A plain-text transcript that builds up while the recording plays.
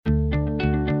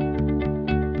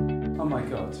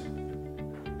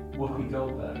Whoopi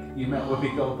Goldberg. You met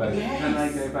Whoopi Goldberg. Yes. Can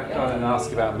I go back on and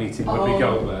ask about meeting Whoopi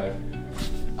Goldberg?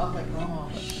 Oh my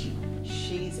gosh,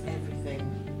 she's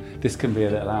everything. This can be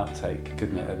a little outtake,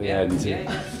 couldn't it, at the end?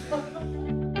 Yeah.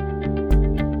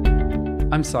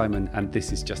 I'm Simon, and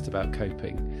this is Just About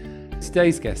Coping.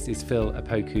 Today's guest is Phil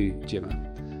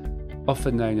Opoku-Gyimah,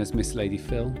 often known as Miss Lady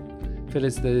Phil. Phil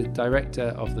is the director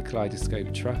of the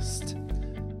Kaleidoscope Trust,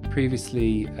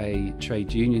 previously a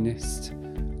trade unionist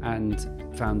and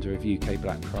founder of UK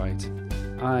Black Pride.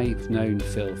 I've known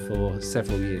Phil for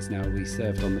several years now. We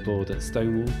served on the board at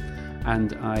Stonewall,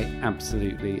 and I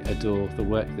absolutely adore the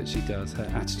work that she does, her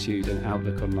attitude and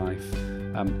outlook on life,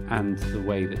 and the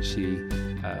way that she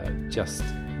just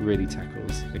really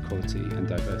tackles equality and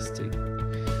diversity.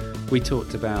 We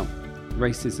talked about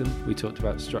racism, we talked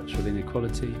about structural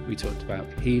inequality, we talked about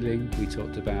healing, we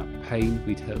talked about pain,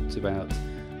 we talked about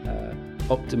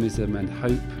optimism and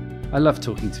hope. I love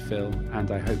talking to Phil,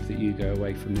 and I hope that you go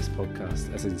away from this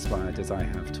podcast as inspired as I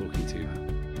have talking to her.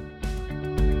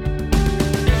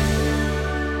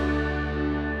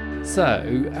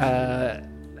 So,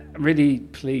 really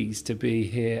pleased to be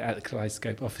here at the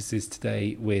Kaleidoscope offices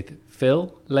today with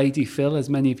Phil, Lady Phil, as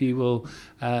many of you will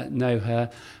know her,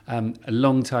 a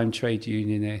long-time trade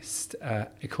unionist,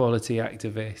 equality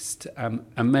activist,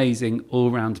 amazing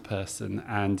all-round person,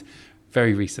 and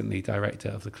very recently director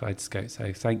of the Kaleidoscope.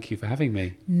 So thank you for having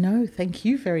me. No, thank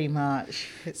you very much.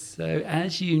 So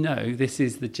as you know, this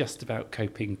is the Just About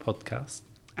Coping podcast.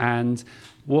 And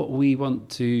what we want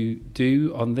to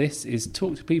do on this is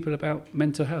talk to people about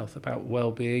mental health, about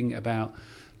well-being, about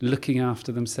looking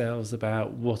after themselves,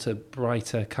 about what a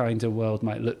brighter, kinder world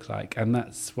might look like. And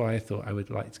that's why I thought I would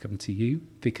like to come to you,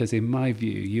 because in my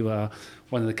view, you are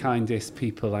one of the kindest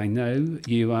people I know.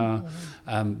 You are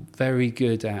very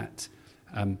good at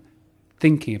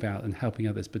thinking about and helping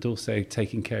others, but also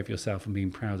taking care of yourself and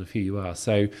being proud of who you are.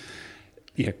 So,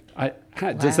 yeah,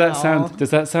 does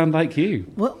that sound like you?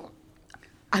 Well,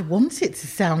 I want it to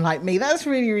sound like me. That's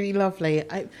really, really lovely.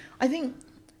 I think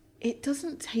it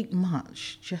doesn't take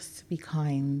much just to be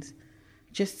kind,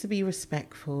 just to be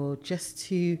respectful, just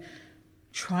to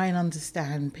try and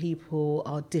understand people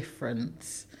are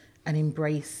different and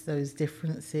embrace those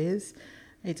differences.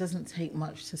 It doesn't take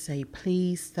much to say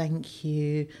please, thank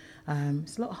you.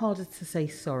 It's a lot harder to say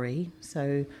sorry,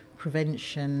 so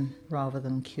prevention rather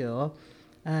than cure.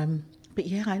 But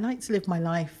yeah, I like to live my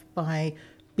life by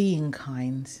being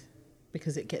kind,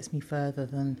 because it gets me further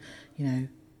than,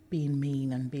 being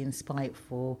mean and being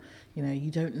spiteful. You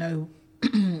don't know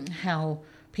how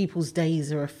people's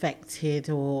days are affected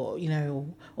or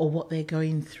what they're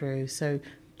going through. So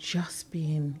just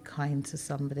being kind to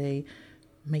somebody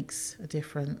makes a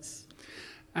difference.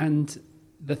 And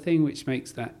the thing which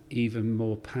makes that even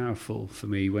more powerful for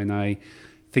me when I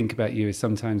think about you is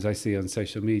sometimes I see on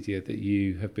social media that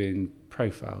you have been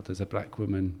profiled as a black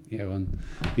woman, on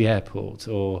the airport,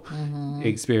 or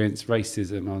experienced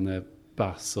racism on a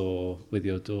bus or with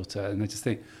your daughter. And I just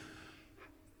think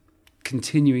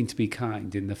continuing to be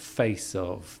kind in the face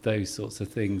of those sorts of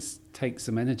things takes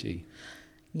some energy.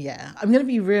 Yeah, I'm going to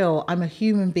be real. I'm a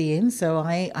human being, so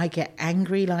I get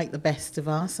angry like the best of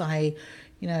us. I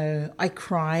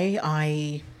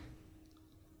cry.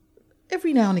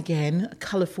 Every now and again,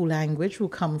 colourful language will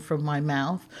come from my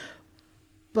mouth.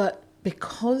 But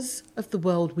because of the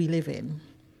world we live in,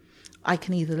 I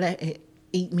can either let it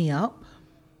eat me up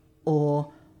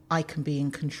or I can be in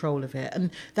control of it.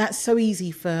 And that's so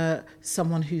easy for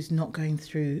someone who's not going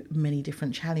through many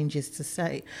different challenges to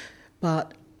say.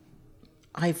 But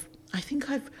I think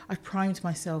I've primed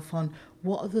myself on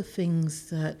what are the things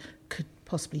that could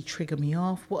possibly trigger me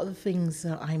off, what are the things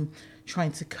that I'm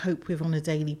trying to cope with on a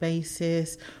daily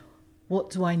basis,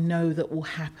 what do I know that will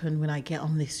happen when I get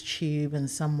on this tube and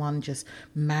someone just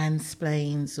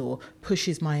mansplains or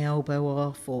pushes my elbow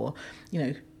off or,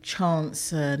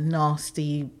 chants a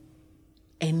nasty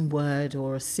N-word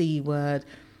or a C-word.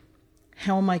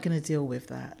 How am I going to deal with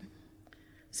that?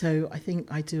 So I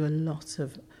think I do a lot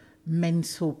of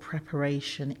mental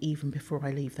preparation even before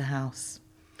I leave the house.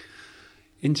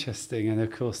 Interesting, and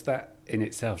of course that in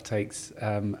itself takes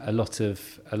a lot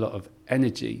of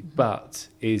energy, but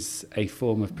is a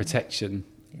form of protection,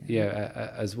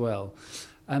 as well.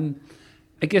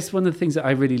 I guess one of the things that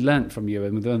I really learnt from you,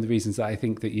 and one of the reasons that I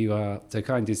think that you are so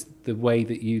kind, is the way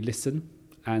that you listen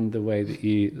and the way that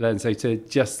you learn. So to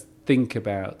just think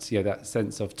about that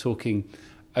sense of talking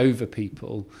over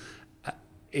people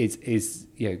is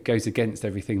goes against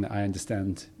everything that I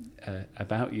understand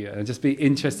about you. And just be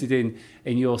interested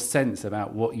in your sense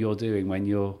about what you're doing when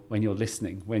you're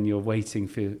listening, when you're waiting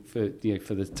for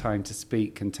the time to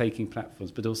speak and taking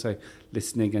platforms, but also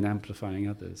listening and amplifying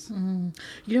others.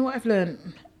 You know what I've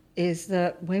learned is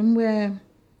that when we're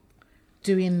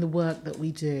doing the work that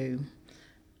we do,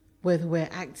 whether we're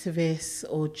activists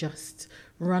or just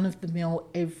run-of-the-mill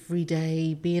every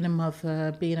day, being a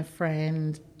mother, being a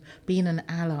friend, being an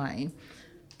ally,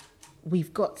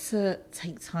 we've got to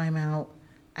take time out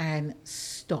and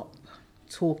stop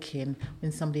talking when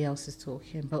somebody else is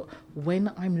talking. But when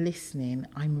I'm listening,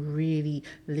 I'm really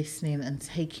listening and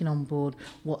taking on board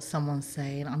what someone's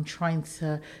saying. I'm trying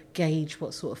to gauge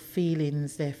what sort of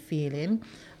feelings they're feeling.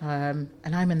 And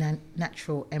I'm a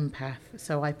natural empath,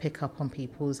 so I pick up on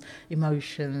people's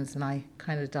emotions and I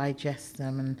kind of digest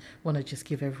them and want to just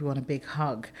give everyone a big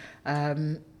hug.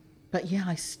 But yeah,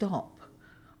 I stop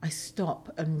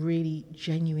and really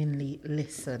genuinely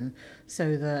listen,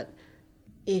 so that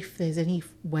if there's any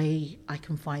way I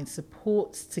can find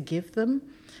support to give them,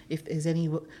 if there's any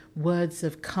words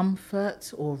of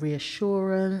comfort or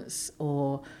reassurance,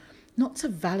 or not to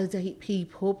validate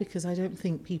people, because I don't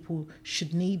think people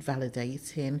should need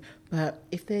validating, but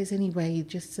if there's any way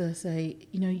just to say,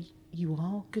 you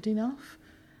are good enough,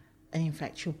 and in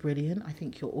fact you're brilliant, I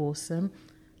think you're awesome,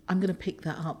 I'm going to pick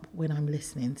that up when I'm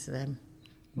listening to them,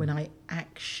 when I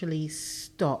actually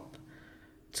stop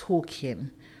talking.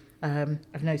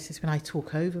 I've noticed when I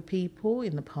talk over people,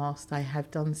 in the past I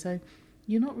have done so,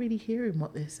 you're not really hearing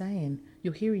what they're saying.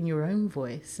 You're hearing your own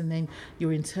voice, and then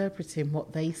you're interpreting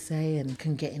what they say, and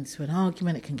can get into an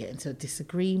argument, it can get into a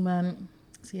disagreement.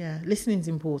 So yeah, listening is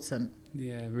important.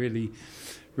 Yeah, really,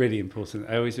 really important.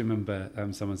 I always remember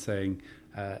someone saying,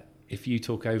 if you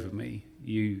talk over me,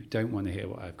 you don't want to hear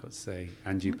what I've got to say,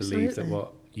 and you Absolutely. believe that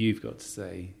what you've got to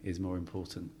say is more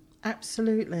important.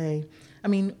 Absolutely. I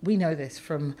mean, we know this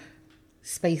from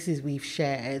spaces we've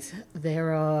shared.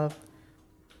 There are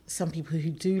some people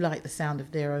who do like the sound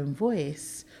of their own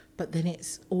voice, but then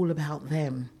it's all about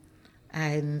them.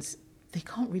 And they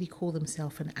can't really call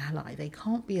themselves an ally. They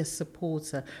can't be a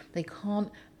supporter. They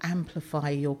can't amplify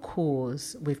your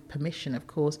cause with permission, of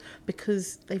course,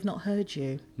 because they've not heard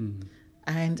you.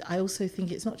 And I also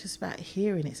think it's not just about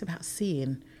hearing, it's about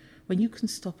seeing. When you can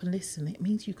stop and listen, it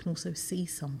means you can also see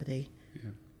somebody.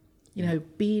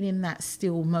 Being in that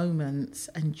still moment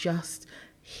and just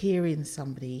hearing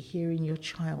somebody, hearing your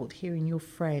child, hearing your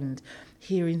friend,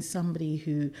 hearing somebody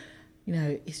who,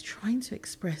 is trying to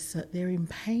express that they're in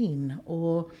pain,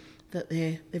 or that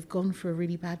they've gone through a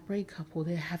really bad breakup, or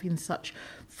they're having such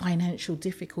financial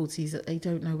difficulties that they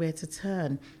don't know where to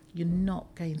turn. You're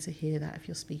not going to hear that if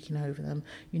you're speaking over them.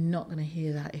 You're not going to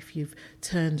hear that if you've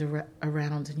turned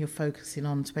around and you're focusing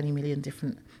on 20 million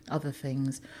different other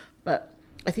things. But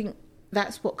I think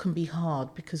that's what can be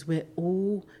hard, because we're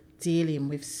all dealing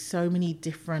with so many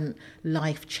different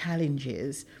life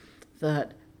challenges,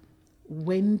 that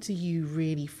when do you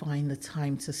really find the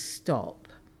time to stop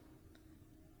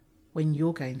when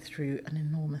you're going through an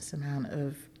enormous amount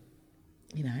of,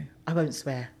 I won't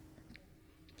swear,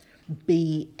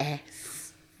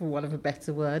 BS, for want of a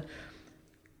better word,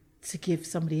 to give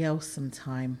somebody else some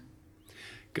time?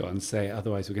 Go on, say it,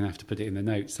 otherwise we're going to have to put it in the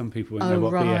notes. Some people won't know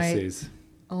what BS is.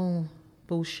 Oh,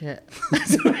 bullshit.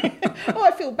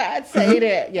 I feel bad saying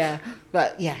it. Yeah,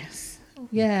 but yes.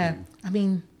 Yeah, I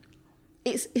mean,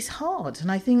 it's hard. And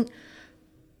I think,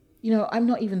 I'm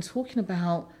not even talking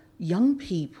about young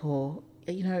people.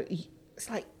 It's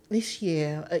like this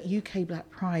year at UK Black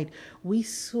Pride, we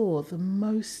saw the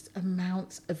most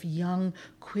amount of young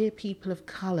queer people of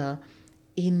colour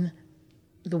in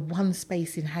the one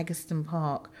space in Haggerston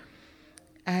Park.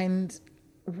 And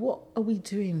what are we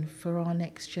doing for our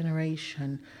next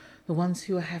generation? The ones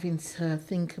who are having to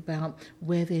think about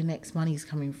where their next money's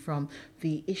coming from,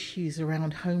 the issues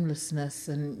around homelessness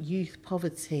and youth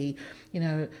poverty,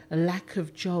 a lack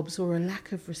of jobs or a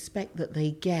lack of respect that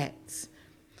they get.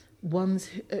 Ones,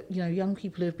 young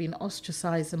people who have been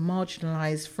ostracised and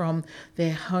marginalised from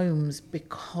their homes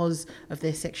because of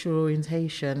their sexual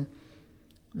orientation.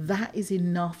 That is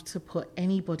enough to put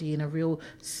anybody in a real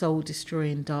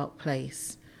soul-destroying dark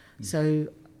place. So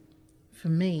for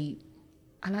me,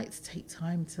 I like to take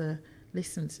time to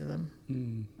listen to them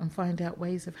and find out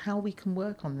ways of how we can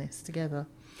work on this together.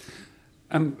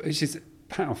 Which is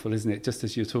powerful, isn't it? Just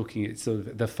as you're talking, it's sort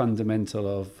of the fundamental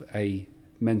of a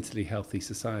mentally healthy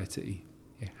society.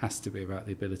 It has to be about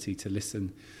the ability to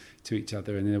listen to each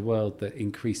other. And in a world that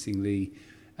increasingly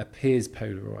appears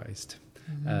polarised,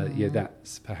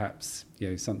 that's perhaps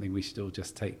something we should all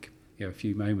just take a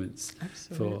few moments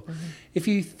for. If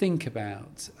you think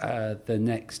about the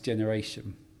next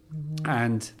generation,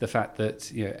 and the fact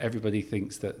that everybody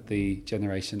thinks that the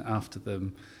generation after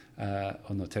them,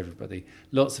 or not everybody,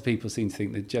 lots of people seem to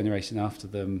think the generation after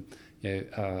them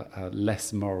are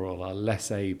less moral, are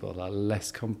less able, are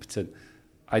less competent.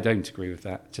 I don't agree with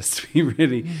that, just to be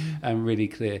really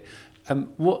clear.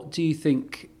 What do you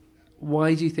think?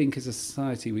 Why do you think as a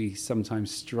society we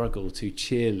sometimes struggle to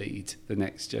cheerlead the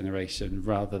next generation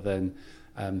rather than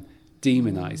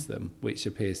demonise them, which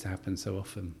appears to happen so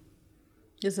often?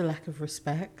 There's a lack of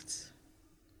respect.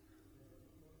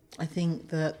 I think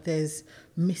that there's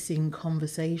missing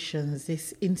conversations,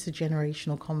 this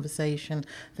intergenerational conversation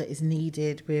that is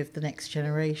needed with the next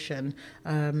generation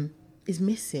is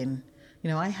missing.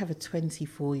 I have a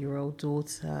 24-year-old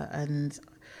daughter, and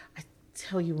I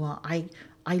tell you what,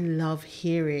 I love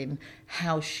hearing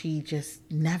how she just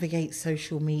navigates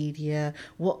social media,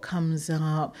 what comes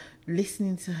up,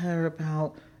 listening to her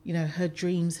about, her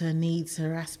dreams, her needs,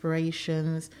 her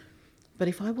aspirations. But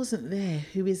if I wasn't there,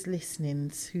 who is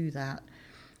listening to that?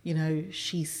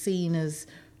 She's seen as,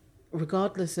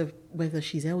 regardless of whether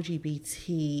she's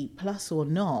LGBT plus or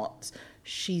not,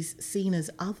 she's seen as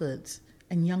othered.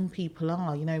 And young people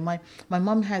are. My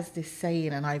mum has this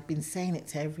saying, and I've been saying it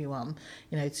to everyone,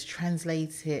 to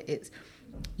translate it, it's,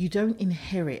 you don't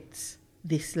inherit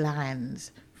this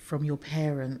land from your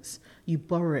parents, you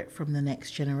borrow it from the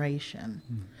next generation.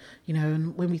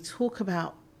 And when we talk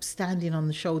about standing on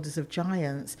the shoulders of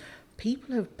giants,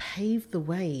 people have paved the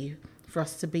way for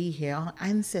us to be here. Our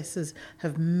ancestors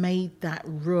have made that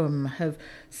room, have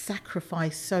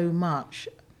sacrificed so much,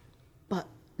 but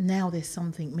now there's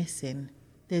something missing.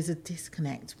 There's a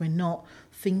disconnect. We're not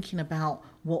thinking about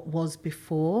what was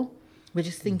before. We're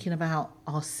just thinking about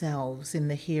ourselves in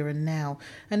the here and now.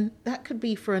 And that could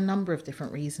be for a number of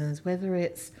different reasons, whether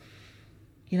it's,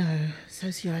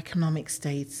 socioeconomic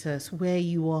status, where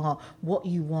you are, what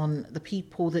you want, the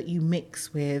people that you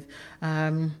mix with,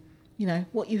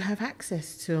 what you have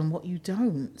access to and what you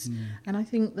don't. And I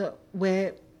think that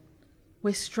we're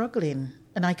struggling.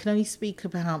 And I can only speak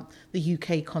about the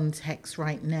UK context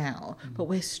right now, but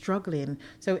we're struggling.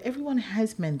 So everyone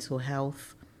has mental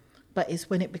health, but it's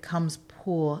when it becomes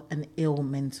poor and ill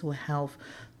mental health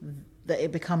that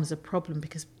it becomes a problem,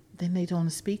 because then they don't want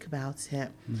to speak about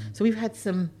it. So we've had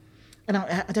some, and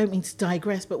I don't mean to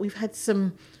digress, but we've had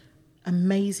some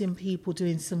amazing people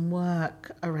doing some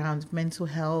work around mental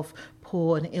health,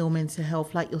 poor and ill mental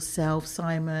health, like yourself,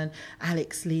 Simon,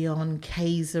 Alex Leon,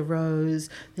 Kaiser Rose.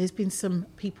 There's been some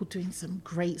people doing some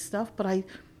great stuff, but I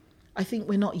think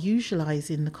we're not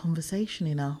usualising the conversation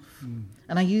enough.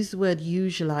 And I use the word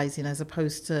usualising as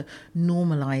opposed to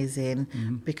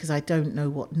normalising, because I don't know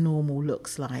what normal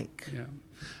looks like. Yeah,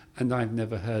 and I've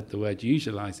never heard the word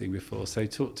usualising before, so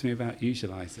talk to me about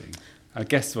usualising. I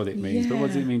guess what it means, but what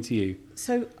does it mean to you?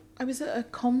 So I was at a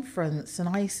conference, and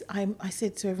I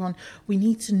said to everyone, we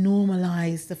need to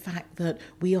normalise the fact that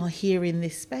we are here in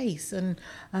this space. And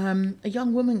a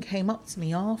young woman came up to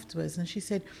me afterwards, and she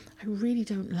said, I really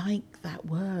don't like that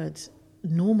word,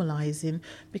 normalising,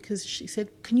 because she said,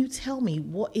 can you tell me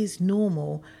what is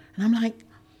normal? And I'm like,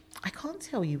 I can't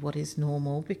tell you what is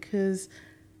normal, because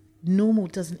normal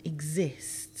doesn't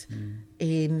exist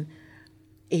in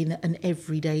an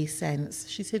everyday sense.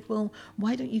 She said, well,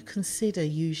 why don't you consider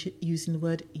using the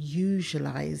word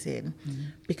usualising?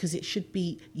 Because it should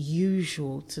be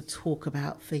usual to talk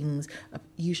about things.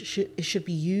 It should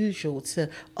be usual to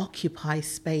occupy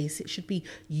space. It should be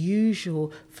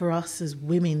usual for us as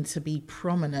women to be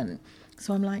prominent.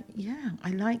 So I'm like, yeah,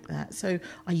 I like that. So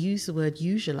I use the word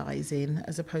usualising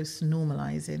as opposed to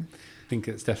normalising. I think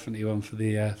it's definitely one for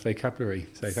the vocabulary.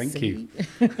 So thank you.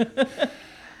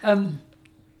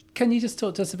 Can you just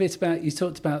talk to us a bit about, you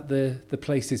talked about the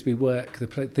places we work,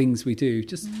 the things we do.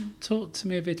 Just talk to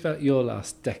me a bit about your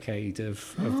last decade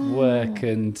of work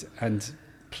and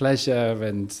pleasure,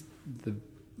 and the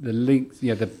link,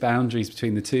 the boundaries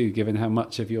between the two, given how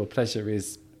much of your pleasure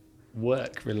is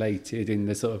work related in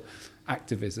the sort of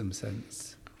activism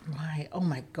sense. Right. Oh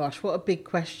my gosh, what a big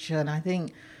question. I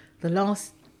think the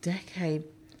last decade,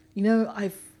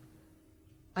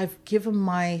 I've given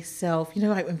myself,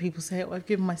 like when people say, I've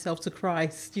given myself to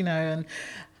Christ, and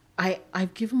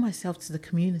I've given myself to the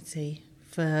community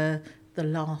for the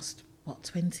last,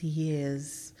 20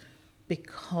 years,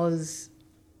 because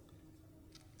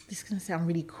this is going to sound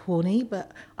really corny,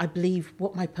 but I believe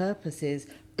what my purpose is,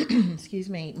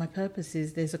 my purpose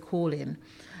is there's a calling,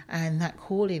 and that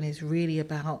calling is really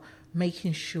about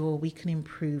making sure we can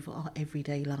improve our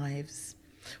everyday lives.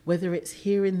 Whether it's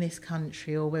here in this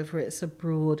country or whether it's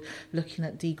abroad, looking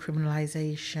at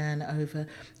decriminalisation over,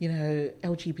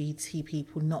 LGBT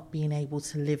people not being able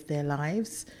to live their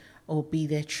lives, or be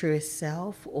their truest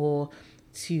self, or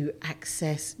to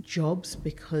access jobs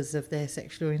because of their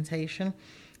sexual orientation.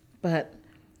 But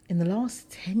in the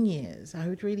last 10 years, I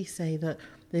would really say that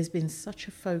there's been such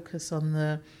a focus on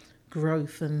the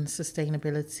growth and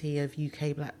sustainability of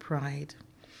UK Black Pride.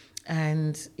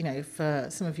 And, you know, for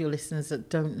some of your listeners that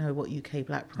don't know what UK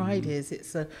Black Pride is,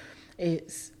 it's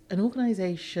an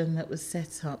organisation that was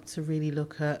set up to really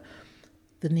look at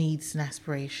the needs and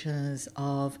aspirations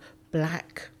of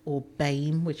Black, or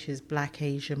BAME, which is Black,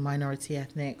 Asian, Minority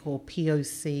Ethnic, or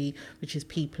POC, which is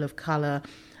people of colour,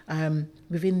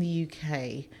 within the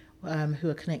UK, who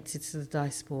are connected to the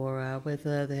diaspora,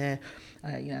 whether they're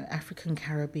African,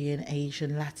 Caribbean,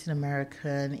 Asian, Latin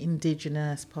American,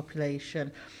 Indigenous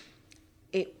population,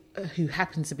 who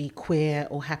happen to be queer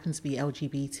or happen to be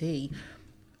LGBT.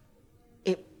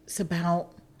 It's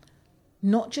about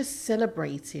not just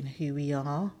celebrating who we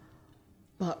are,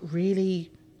 but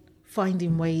really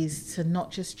finding ways to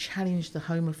not just challenge the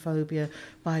homophobia,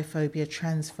 biphobia,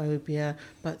 transphobia,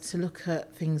 but to look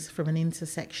at things from an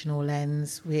intersectional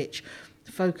lens, which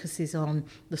focuses on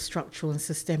the structural and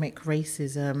systemic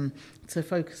racism, to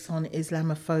focus on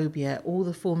Islamophobia, all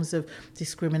the forms of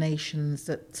discriminations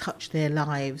that touch their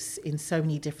lives in so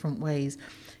many different ways.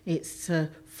 It's to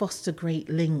foster great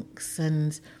links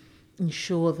and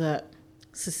ensure that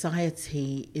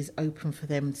society is open for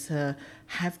them to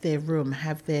have their room,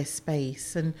 have their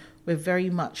space. And we're very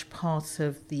much part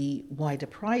of the wider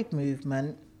Pride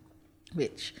movement,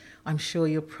 which I'm sure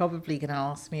you're probably going to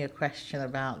ask me a question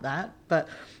about that, but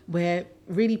we're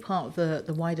really part of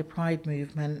the wider Pride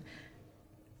movement.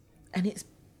 And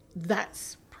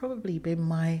that's probably been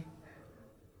my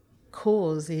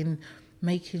cause in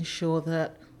making sure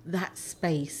that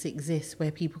space exists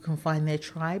where people can find their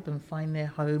tribe and find their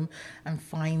home and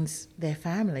find their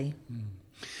family.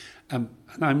 And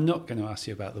I'm not going to ask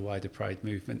you about the wider Pride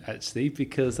movement, actually,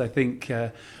 because I think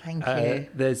Thank you.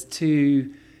 There's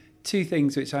two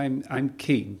things which I'm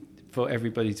keen for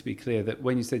everybody to be clear that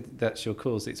when you say that's your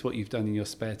cause, it's what you've done in your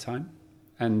spare time.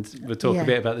 And we'll talk a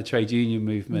bit about the trade union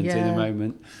movement in a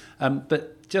moment.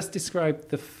 But just describe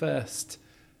the first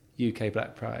UK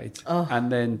Black Pride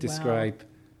and then describe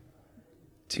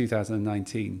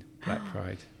 2019 Black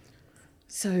Pride.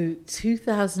 So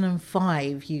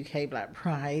 2005 UK Black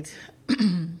Pride,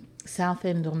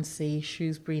 Southend-on-Sea,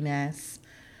 Shrewsbury-Ness,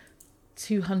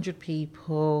 200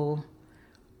 people,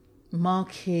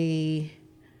 marquee,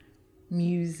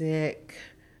 music,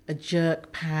 a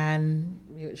jerk pan,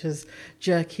 which was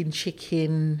jerking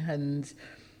chicken, and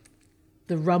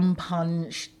the rum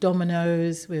punch,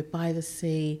 dominoes, we're by the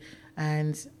sea,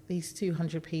 and these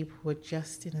 200 people were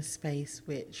just in a space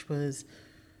which was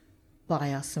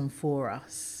by us and for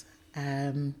us.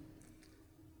 It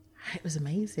was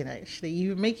amazing, actually. You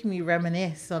were making me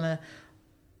reminisce on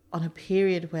a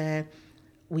period where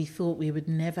we thought we would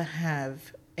never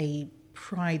have a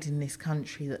pride in this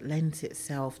country that lent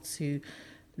itself to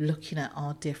looking at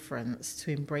our difference,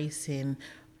 to embracing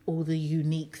all the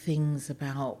unique things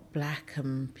about Black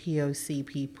and POC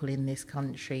people in this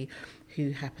country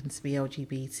who happen to be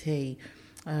LGBT.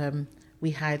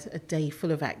 We had a day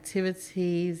full of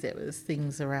activities. There was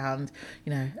things around,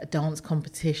 a dance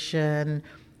competition.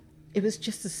 It was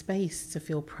just a space to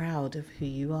feel proud of who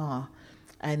you are.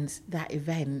 And that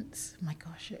event, my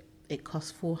gosh, it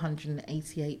cost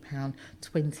 £488,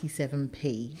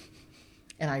 27p.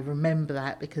 And I remember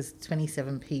that because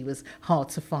 27p was hard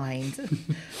to find.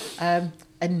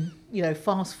 And,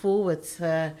 fast forward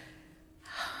to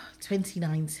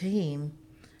 2019,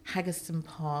 Haggerston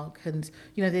Park. And,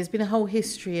 there's been a whole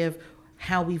history of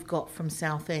how we've got from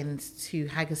Southend to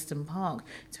Haggerston Park.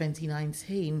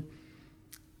 2019,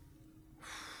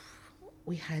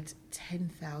 we had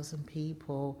 10,000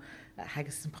 people at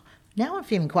Haggerston Park. Now I'm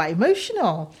feeling quite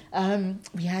emotional.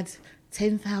 We had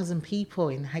 10,000 people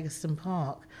in Haggerston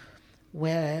Park,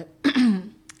 where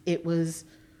it was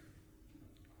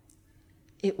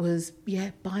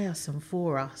by us and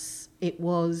for us. It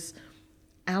was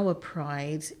our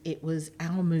pride, it was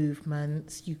our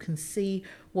movement. You can see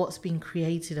what's been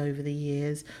created over the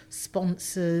years.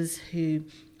 Sponsors who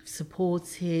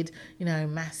supported,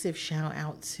 massive shout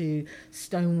out to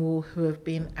Stonewall, who have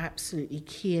been absolutely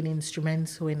key and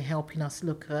instrumental in helping us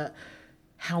look at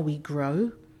how we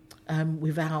grow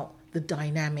without the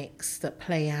dynamics that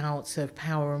play out of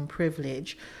power and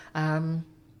privilege.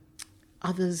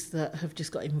 Others that have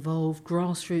just got involved,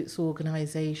 grassroots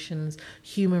organisations,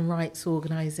 human rights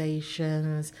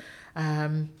organisations,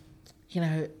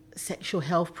 sexual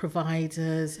health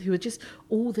providers who are just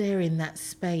all there in that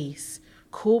space.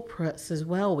 Corporates as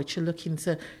well, which are looking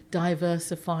to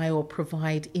diversify or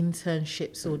provide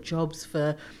internships or jobs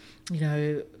for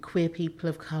queer people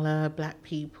of colour, black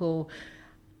people,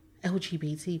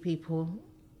 LGBT people.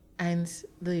 And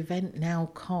the event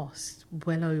now costs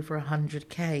well over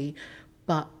 100k,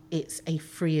 but it's a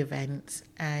free event,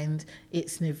 and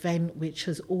it's an event which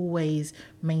has always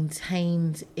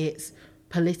maintained its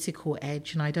political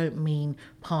edge. And I don't mean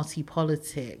party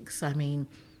politics. I mean,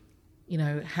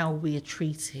 how we are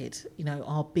treated,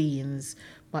 our beings,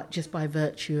 but just by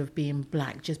virtue of being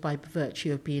black, just by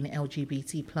virtue of being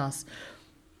LGBT plus,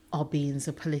 our beings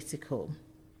are political.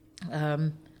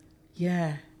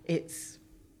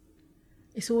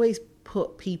 It's always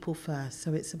put people first,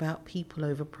 so it's about people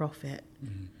over profit.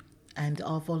 Mm-hmm. And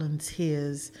our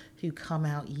volunteers who come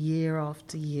out year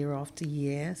after year after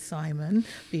year, Simon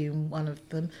being one of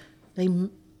them, they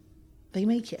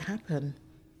make it happen.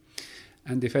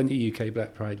 And if any UK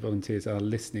Black Pride volunteers are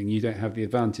listening, you don't have the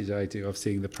advantage I do of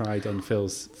seeing the pride on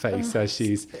Phil's face as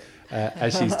she's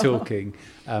talking,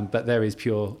 but there is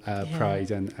pure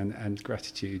pride and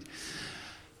gratitude.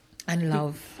 And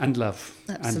love. And love.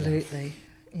 Absolutely,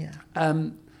 and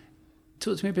love.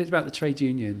 Talk to me a bit about the trade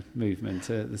union movement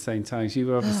at the same time. You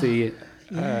were obviously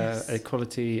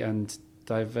equality and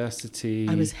diversity.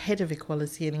 I was head of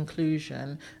equality and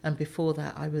inclusion, and before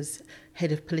that I was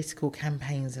head of political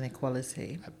campaigns and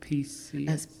equality. At PCS?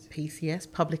 As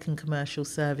PCS, Public and Commercial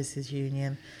Services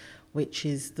Union, which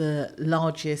is the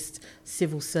largest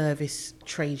civil service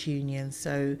trade union.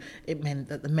 So it meant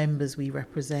that the members we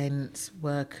represent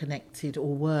were connected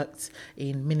or worked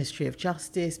in Ministry of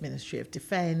Justice, Ministry of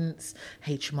Defence,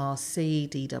 HMRC,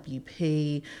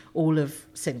 DWP, all of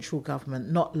central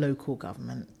government, not local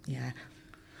government. Yeah.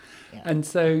 And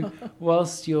so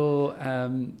whilst your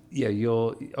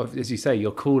as you say,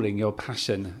 your calling, your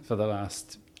passion for the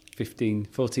last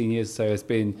 14 years or so has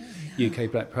been UK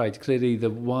Black Pride, clearly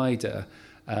the wider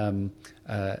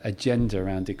agenda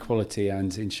around equality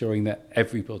and ensuring that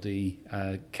everybody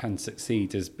can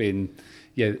succeed has been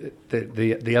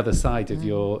the other side of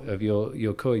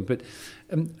your coin. But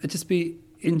I'd just be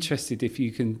interested if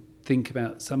you can think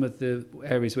about some of the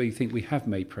areas where you think we have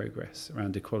made progress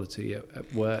around equality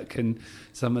at work, and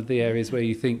some of the areas where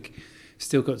you think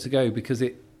still got to go, because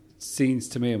it seems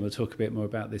to me, and we'll talk a bit more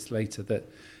about this later, that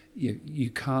you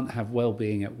can't have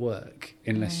well-being at work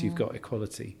unless you've got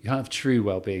equality. You can't have true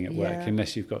well-being at work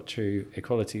unless you've got true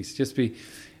equality. So just be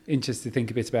interested to think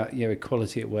a bit about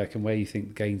equality at work and where you think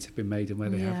the gains have been made and where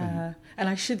they haven't. And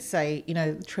I should say,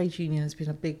 the trade union has been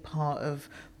a big part of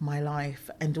my life,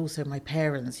 and also my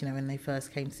parents, when they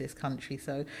first came to this country.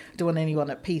 So I don't want anyone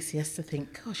at PCS to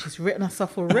think, gosh, she's written us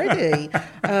off already.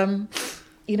 I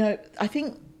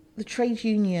think the trade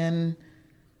union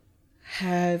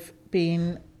have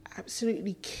been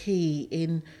absolutely key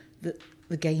in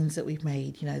the gains that we've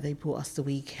made. They brought us the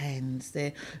weekends.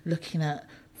 They're looking at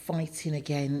fighting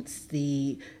against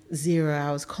the 0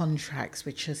 hours contracts,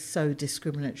 which are so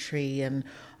discriminatory, and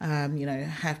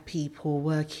have people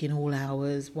working all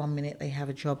hours. 1 minute they have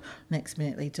a job, next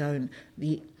minute they don't.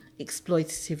 The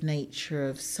exploitative nature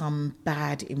of some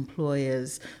bad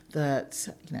employers that,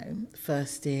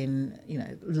 first in,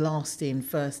 last in,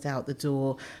 first out the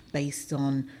door, based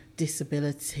on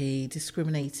disability,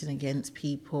 discriminating against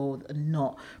people and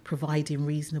not providing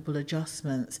reasonable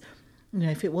adjustments.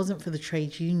 If it wasn't for the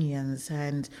trade unions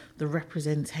and the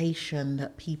representation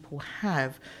that people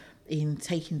have in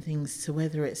taking things to,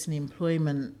 whether it's an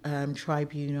employment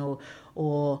tribunal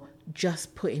or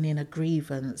just putting in a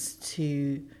grievance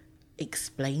to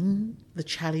explain the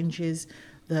challenges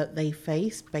that they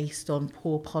face based on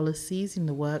poor policies in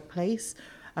the workplace,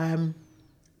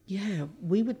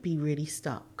 we would be really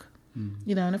stuck.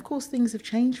 And of course things have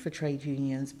changed for trade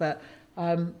unions, but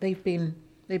they've been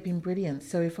brilliant.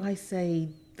 So if I say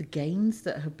the gains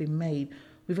that have been made,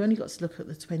 we've only got to look at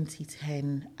the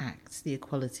 2010 Act, the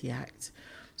Equality Act.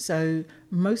 So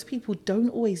most people don't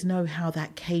always know how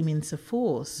that came into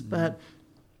force, but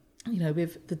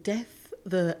with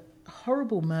the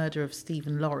horrible murder of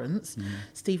Stephen Lawrence.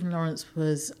 Stephen Lawrence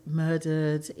was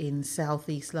murdered in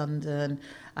southeast London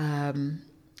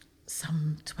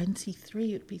some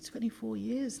 24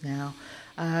 years now.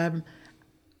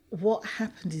 What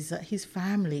happened is that his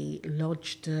family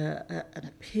lodged an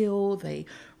appeal. They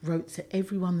wrote to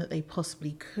everyone that they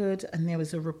possibly could, and there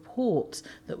was a report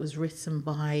that was written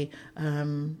by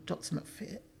Dr.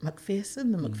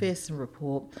 McPherson, the McPherson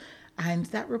report, and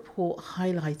that report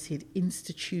highlighted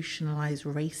institutionalised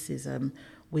racism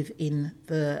within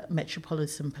the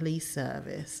Metropolitan Police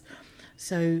Service.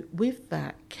 So with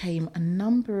that came a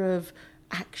number of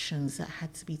actions that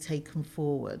had to be taken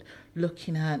forward,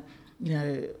 looking at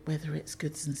whether it's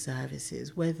goods and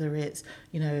services, whether it's,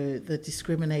 the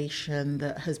discrimination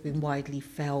that has been widely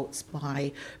felt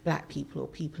by black people or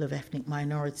people of ethnic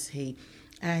minority.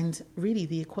 And really,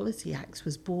 the Equality Act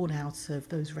was born out of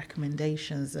those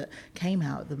recommendations that came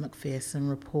out of the Macpherson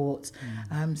report.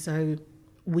 So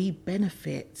we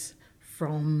benefit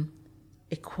from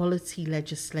equality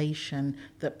legislation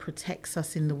that protects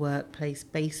us in the workplace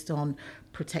based on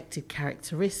protected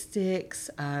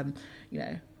characteristics.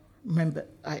 Remember,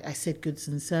 I said goods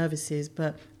and services,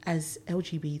 but as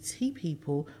LGBT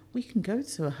people, we can go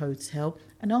to a hotel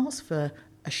and ask for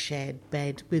a shared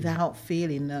bed without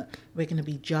feeling that we're going to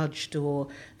be judged or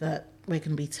that we're going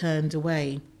to be turned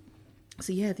away.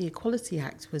 So yeah, the Equality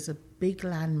Act was a big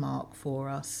landmark for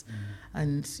us.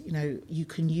 And, you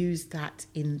can use that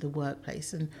in the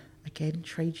workplace. And again,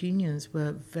 trade unions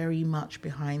were very much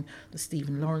behind the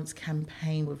Stephen Lawrence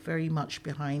campaign, were very much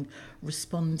behind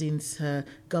responding to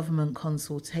government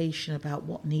consultation about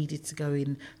what needed to go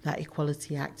in that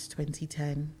Equality Act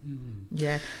 2010.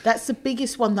 Yeah, that's the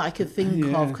biggest one that I could think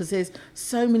of, because there's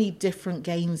so many different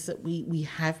gains that we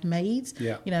have made.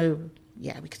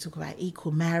 We could talk about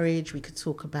equal marriage, we could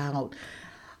talk about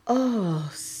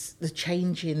the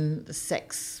change in the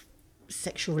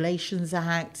Sexual Relations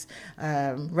Act,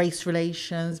 race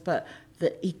relations, but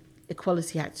the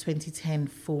Equality Act 2010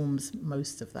 forms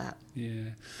most of that.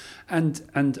 Yeah,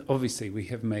 and obviously we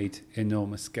have made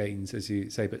enormous gains, as you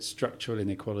say, but structural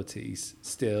inequalities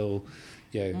still,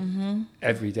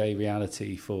 everyday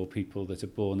reality for people that are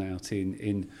born out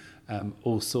in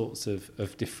all sorts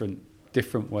of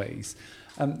different ways.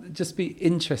 Just be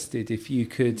interested if you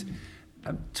could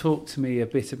talk to me a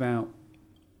bit about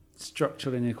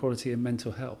structural inequality and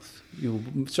mental health.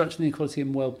 Structural inequality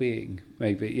and well-being,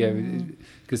 maybe.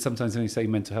 Because sometimes when you say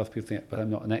mental health, people think, but I'm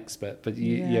not an expert. But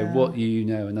what you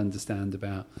know and understand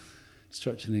about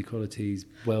structural inequalities,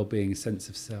 well-being, a sense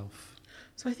of self.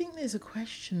 So I think there's a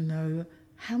question, though,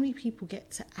 how many people get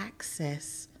to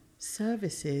access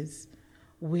services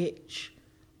which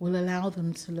will allow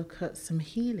them to look at some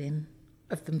healing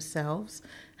of themselves?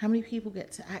 How many people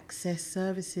get to access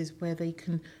services where they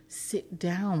can sit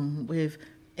down with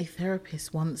a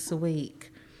therapist once a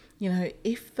week?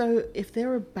 If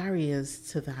there are barriers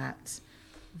to that,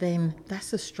 then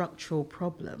that's a structural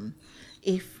problem.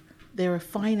 If there are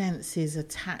finances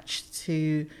attached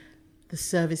to the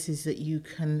services that you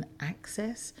can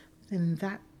access, then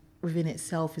that within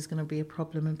itself is going to be a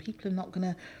problem, and people are not going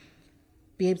to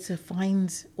be able to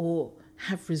find or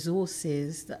have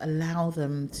resources that allow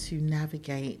them to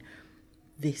navigate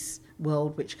this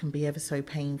world, which can be ever so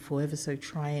painful, ever so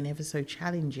trying, ever so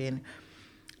challenging.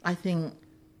 I think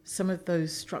some of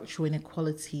those structural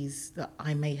inequalities that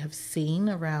I may have seen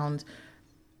around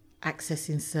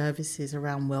accessing services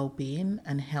around well-being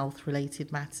and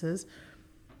health-related matters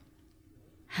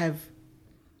have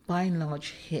by and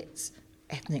large hit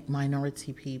ethnic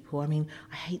minority people. I mean,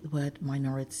 I hate the word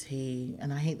minority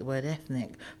and I hate the word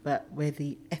ethnic, but we're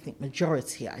the ethnic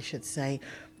majority, I should say,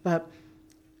 but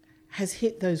has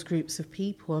hit those groups of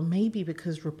people, and maybe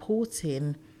because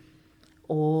reporting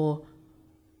or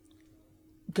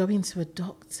going to a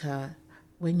doctor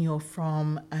when you're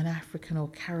from an African or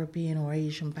Caribbean or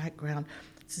Asian background,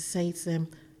 to say to them,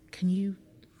 can you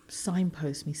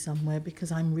signpost me somewhere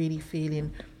because I'm really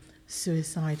feeling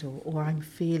suicidal, or I'm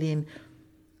feeling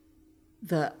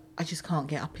that I just can't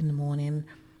get up in the morning.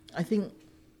 I think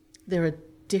there are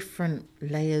different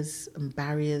layers and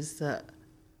barriers that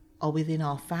are within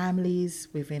our families,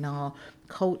 within our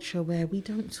culture, where we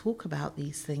don't talk about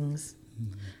these things.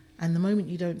 And the moment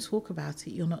you don't talk about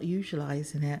it, you're not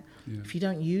usualising it. If you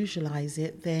don't usualise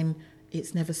it, then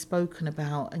it's never spoken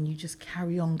about, and you just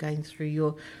carry on going through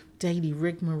your daily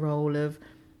rigmarole of,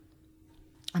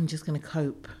 I'm just going to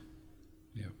cope.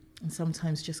 And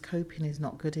sometimes just coping is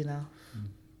not good enough.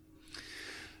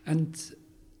 And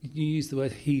you use the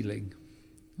word healing,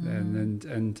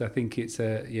 and I think it's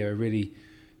a really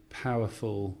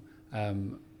powerful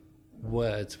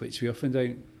word, which we often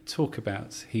don't talk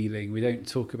about. Healing, we don't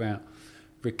talk about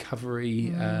recovery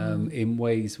in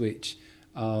ways which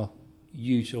are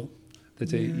usual,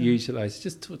 that are usualised.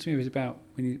 Just talk to me a bit about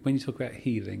when you talk about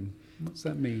healing. What does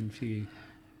that mean for you?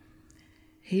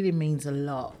 Healing means a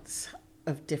lot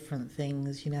of different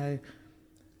things,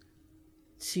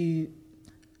 to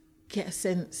get a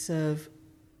sense of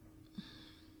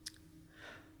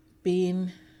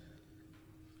being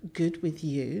good with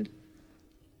you.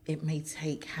 It may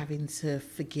take having to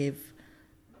forgive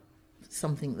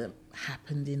something that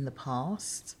happened in the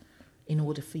past in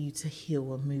order for you to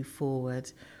heal and move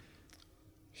forward.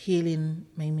 Healing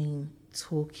may mean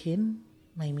talking,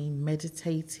 may mean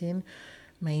meditating,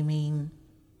 may mean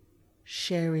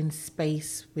sharing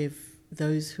space with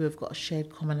those who have got a shared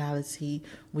commonality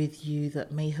with you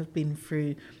that may have been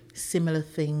through similar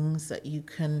things, that you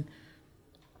can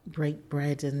break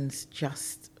bread and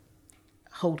just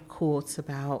hold court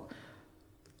about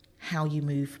how you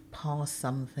move past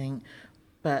something.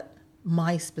 But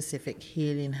my specific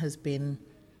healing has been,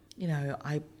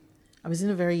 I was in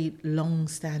a very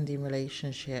long-standing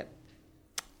relationship,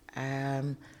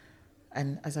 and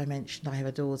as I mentioned, I have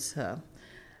a daughter,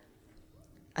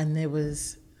 and there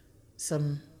was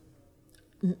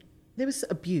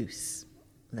abuse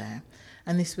there,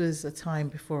 and this was a time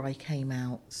before I came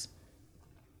out,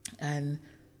 and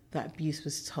that abuse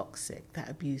was toxic, that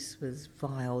abuse was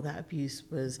vile, that abuse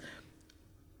was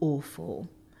awful.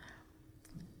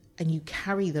 And you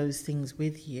carry those things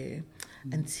with you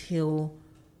until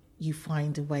you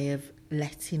find a way of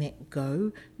letting it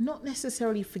go, not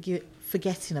necessarily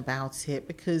forgetting about it,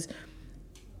 because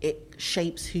it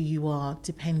shapes who you are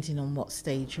depending on what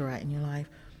stage you're at in your life.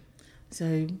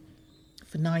 So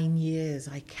for 9 years,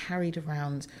 I carried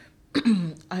around,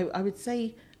 I would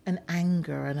say, an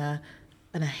anger and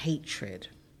a hatred.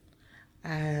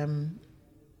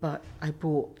 But I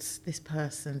brought this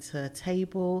person to a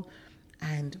table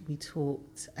and we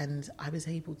talked, and I was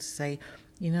able to say,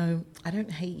 I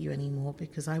don't hate you anymore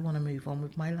because I want to move on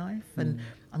with my life, and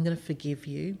I'm going to forgive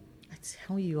you. I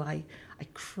tell you, I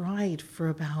cried for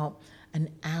about an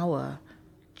hour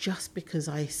just because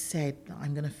I said that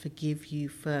I'm going to forgive you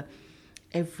for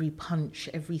every punch,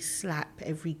 every slap,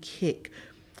 every kick.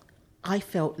 I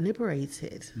felt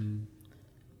liberated.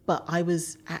 But I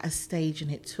was at a stage,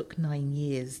 and it took 9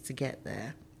 years to get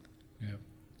there. Yeah.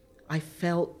 I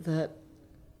felt that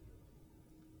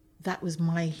was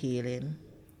my healing.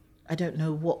 I don't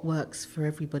know what works for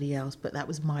everybody else, but that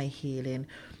was my healing.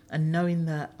 And knowing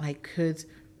that I could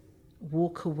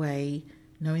walk away,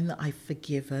 knowing that I've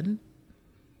forgiven.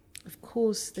 Of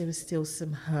course, there was still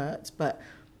some hurt, but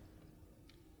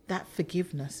that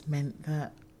forgiveness meant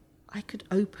that I could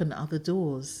open other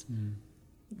doors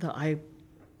that I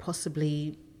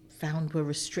possibly found were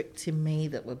restricting me,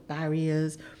 that were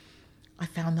barriers. I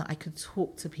found that I could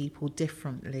talk to people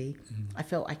differently. I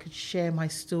felt I could share my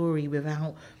story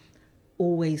without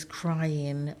always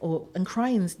crying. And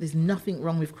crying, there's nothing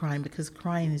wrong with crying, because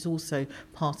crying is also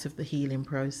part of the healing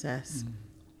process.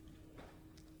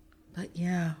 But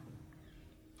yeah,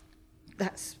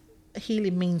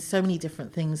 healing means so many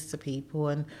different things to people,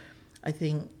 and I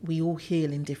think we all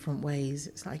heal in different ways.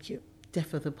 It's like your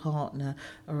death of a partner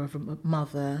or of a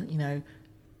mother,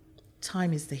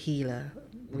 time is the healer,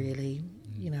 really,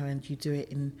 and you do it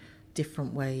in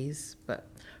different ways. But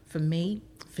for me,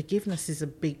 forgiveness is a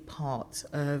big part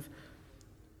of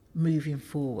moving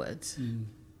forward.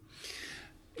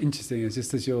 Interesting. It's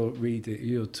just as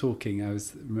you're talking, I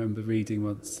remember reading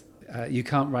once, you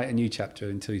can't write a new chapter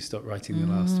until you stop writing the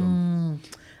last one.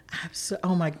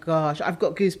 Oh my gosh, I've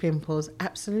got goose pimples.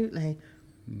 Absolutely.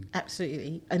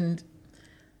 Absolutely. And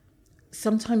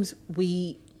sometimes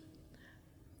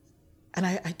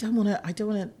I don't want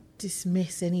to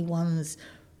dismiss anyone's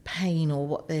pain or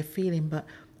what they're feeling, but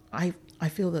I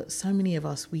feel that so many of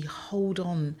us, we hold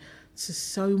on to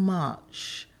so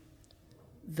much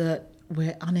that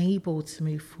we're unable to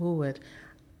move forward.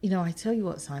 I tell you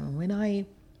what, Simon, when I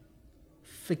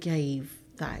forgave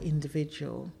that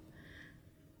individual,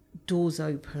 doors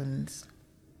opened.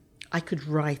 I could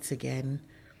write again.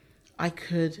 I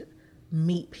could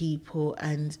meet people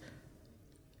and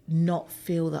not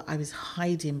feel that I was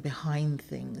hiding behind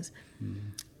things.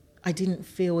 I didn't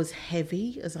feel as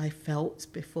heavy as I felt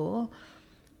before.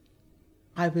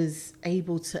 I was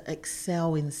able to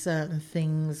excel in certain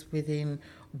things within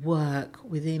work,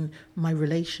 within my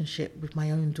relationship with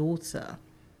my own daughter.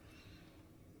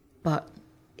 But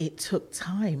it took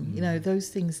time. Those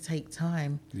things take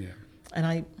time. Yeah. And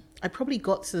I probably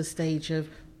got to the stage of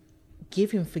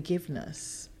giving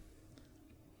forgiveness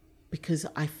because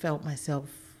I felt myself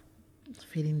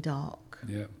feeling dark.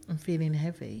 Yeah. And feeling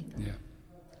heavy. Yeah.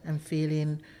 And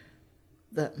feeling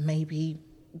that maybe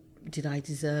did I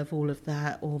deserve all of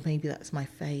that, or maybe that's my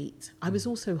fate. I was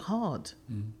also hard.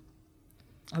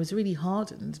 I was really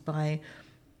hardened by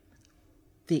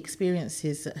the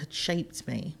experiences that had shaped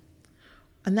me.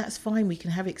 And that's fine, we can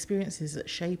have experiences that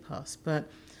shape us. But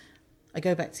I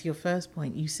go back to your first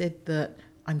point. You said that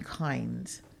I'm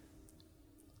kind.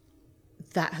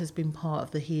 That has been part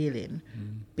of the healing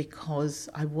because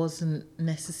I wasn't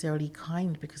necessarily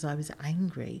kind because I was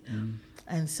angry.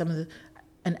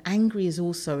 And angry is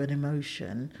also an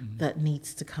emotion that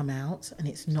needs to come out, and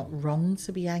it's not wrong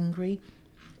to be angry.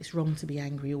 It's wrong to be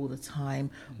angry all the time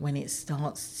when it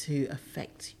starts to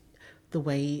affect the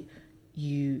way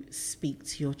you speak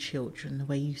to your children, the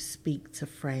way you speak to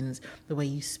friends, the way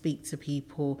you speak to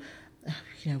people,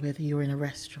 whether you're in a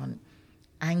restaurant.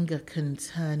 Anger can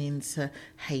turn into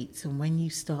hate. And when you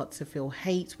start to feel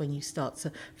hate, when you start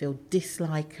to feel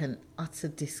dislike and utter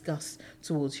disgust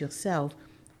towards yourself,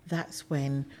 that's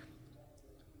when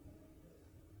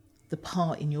the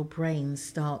part in your brain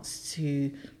starts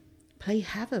to play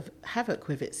havoc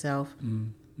with itself.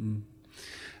 And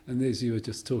as you were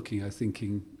just talking, I was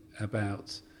thinking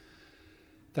about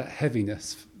that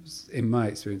heaviness, in my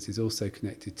experience, is also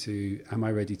connected to, am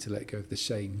I ready to let go of the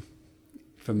shame?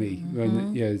 For me,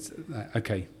 when it's like,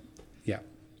 okay,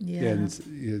 and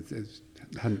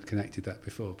hadn't connected that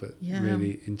before, but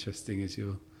really interesting as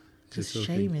you're talking.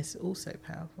 Shame is also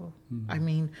powerful. I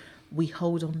mean, we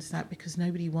hold on to that because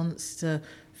nobody wants to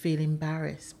feel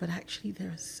embarrassed, but actually there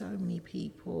are so many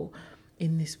people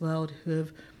in this world who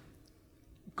have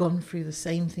gone through the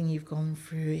same thing you've gone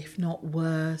through, if not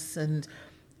worse, and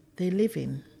they're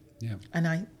living. Yeah. And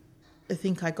I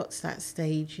think I got to that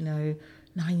stage,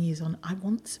 9 years on, I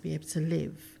want to be able to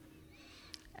live.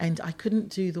 And I couldn't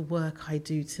do the work I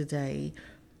do today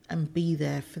and be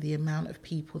there for the amount of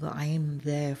people that I am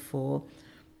there for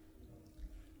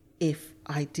if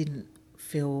I didn't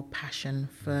feel passion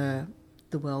for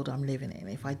the world I'm living in,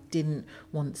 if I didn't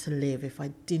want to live, if I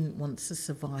didn't want to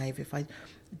survive, if I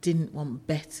didn't want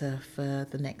better for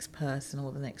the next person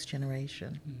or the next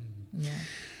generation. Yeah.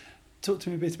 Talk to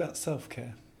me a bit about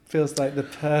self-care. Feels like the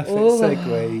perfect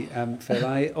segue, Phil.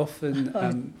 I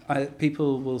often,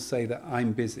 people will say that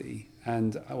I'm busy,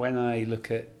 and when I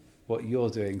look at what you're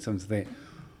doing, sometimes I think,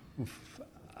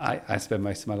 I spend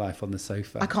most of my life on the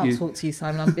sofa. I can't talk to you,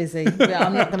 Simon. I'm busy.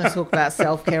 I'm not going to talk about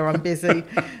self-care. I'm busy.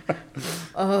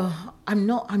 I'm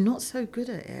not so good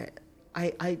at it.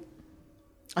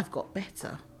 I've got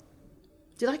better.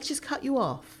 Did I just cut you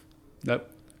off?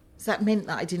 Nope. Does that mean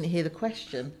that I didn't hear the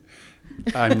question?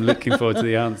 I'm looking forward to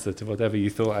the answer to whatever you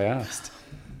thought I asked.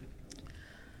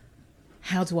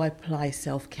 How do I apply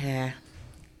self-care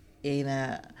in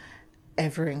a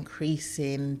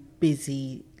ever-increasing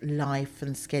busy life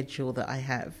and schedule that I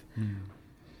have?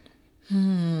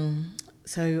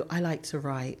 So I like to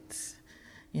write.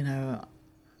 I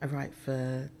write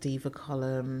for Diva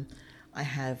Column. I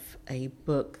have a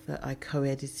book that I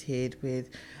co-edited with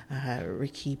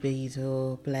Ricky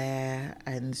Beadle, Blair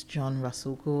and John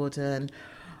Russell Gordon.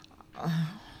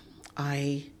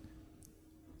 I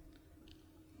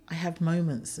have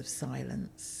moments of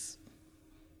silence.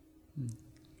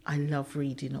 I love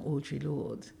reading Audre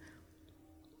Lorde.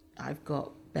 I've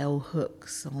got Bell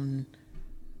Hooks on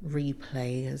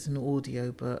replay as an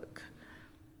audiobook.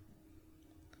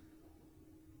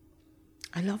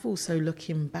 I love also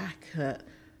looking back at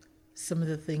some of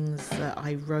the things that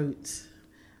I wrote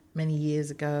many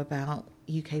years ago about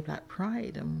UK Black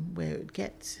Pride and where it would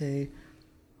get to.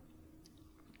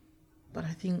 But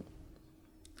I think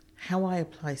how I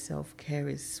apply self-care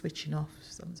is switching off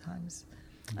sometimes.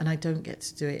 And I don't get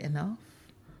to do it enough.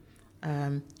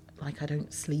 Like I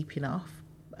don't sleep enough.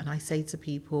 And I say to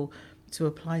people, to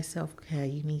apply self-care,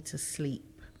 you need to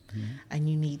sleep. And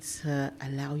you need to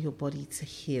allow your body to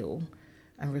heal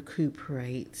and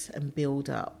recuperate and build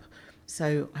up.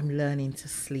 So I'm learning to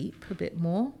sleep a bit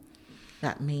more.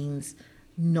 That means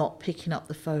not picking up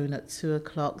the phone at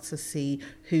 2:00 to see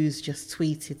who's just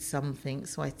tweeted something.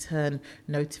 So I turn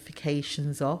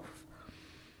notifications off.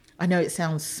 I know it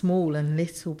sounds small and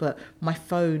little, but my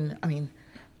phone,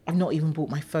 I've not even brought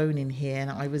my phone in here. And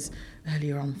I was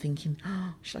earlier on thinking,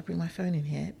 should I bring my phone in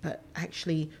here? But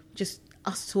actually just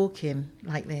us talking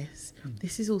like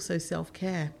this is also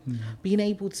self-care. Being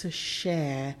able to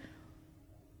share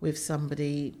with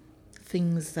somebody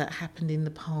things that happened in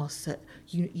the past that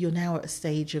you're now at a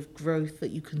stage of growth that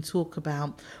you can talk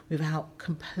about without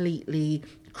completely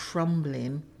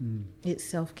crumbling. It's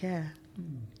self-care.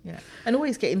 Yeah, and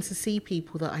always getting to see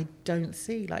people that I don't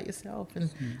see, like yourself, and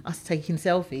us taking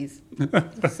selfies.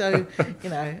 So,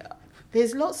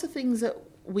 there's lots of things that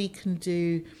we can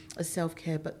do as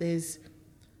self-care, but there's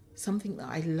something that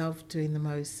I love doing the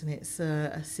most, and it's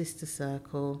a sister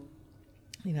circle.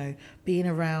 Being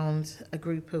around a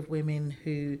group of women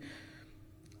who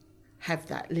have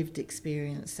that lived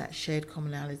experience, that shared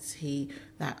commonality,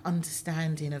 that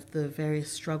understanding of the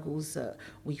various struggles that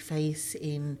we face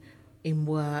in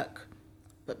work,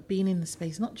 but being in the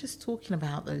space, not just talking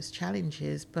about those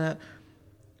challenges, but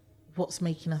what's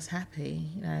making us happy,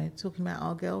 talking about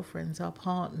our girlfriends, our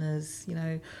partners,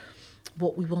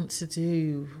 what we want to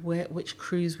do, which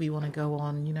cruise we want to go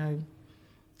on,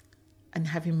 and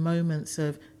having moments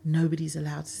of nobody's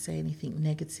allowed to say anything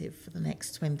negative for the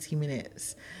next 20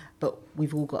 minutes. but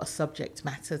we've all got a subject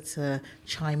matter to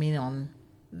chime in on.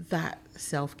 That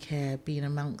self-care, being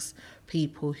amongst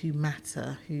people who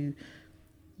matter, who,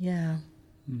 and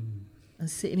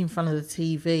sitting in front of the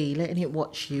TV, letting it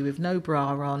watch you with no bra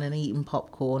on and eating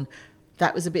popcorn.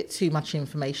 That was a bit too much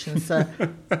information, so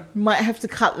might have to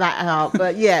cut that out.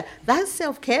 But yeah, that's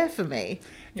self-care for me.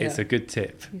 It's a good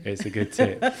tip. It's a good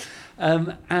tip.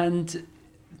 And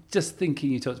just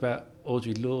thinking, you talked about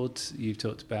Audre Lorde, you've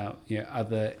talked about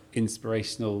other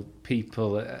inspirational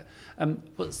people.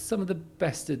 What's some of the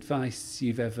best advice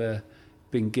you've ever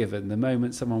been given? The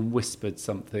moment someone whispered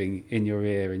something in your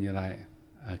ear and you're like,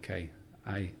 okay,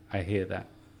 I hear that.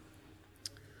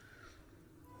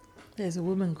 There's a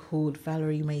woman called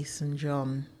Valerie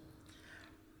Mason-John,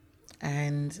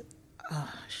 and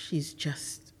she's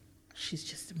just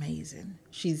amazing.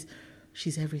 She's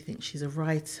everything. She's a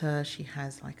writer. She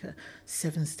has like a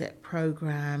 7-step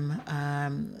program.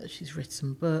 She's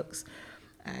written books,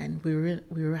 and we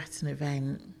were at an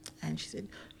event, and she said,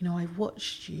 I've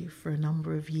watched you for a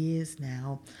number of years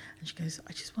now, and she goes,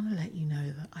 I just want to let you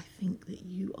know that I think that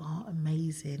you are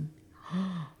amazing.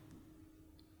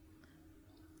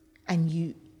 And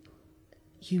you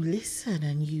listen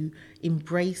and you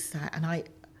embrace that. And I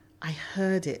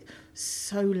heard it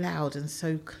so loud and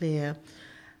so clear.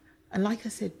 And like I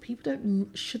said, people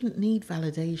shouldn't need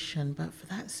validation, but for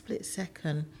that split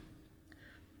second,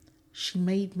 she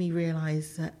made me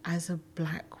realise that as a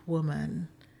black woman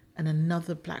and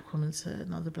another black woman to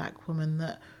another black woman,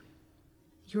 that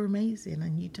you're amazing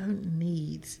and you don't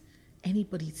need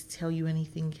anybody to tell you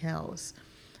anything else.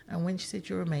 And when she said,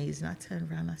 you're amazing, I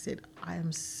turned around and I said, I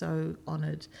am so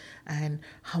honoured and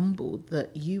humbled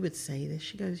that you would say this.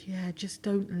 She goes, yeah, just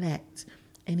don't let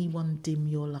anyone dim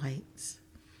your lights.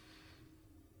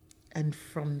 And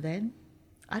from then,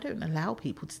 I don't allow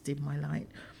people to dim my light.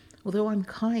 Although I'm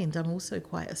kind, I'm also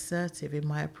quite assertive in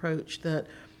my approach that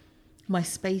my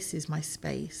space is my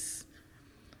space.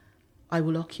 I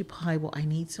will occupy what I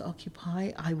need to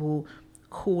occupy. I will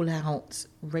call out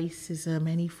racism,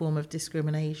 any form of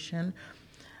discrimination.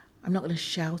 I'm not going to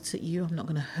shout at you. I'm not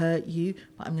going to hurt you,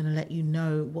 but I'm going to let you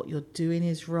know what you're doing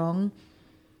is wrong.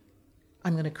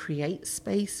 I'm going to create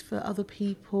space for other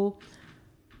people.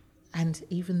 And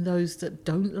even those that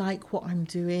don't like what I'm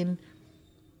doing,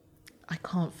 I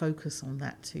can't focus on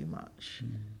that too much.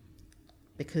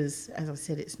 Because, as I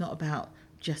said, it's not about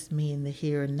just me in the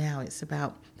here and now. It's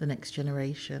about the next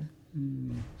generation.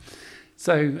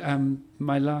 So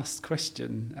my last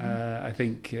question, I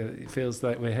think it feels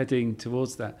like we're heading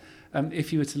towards that.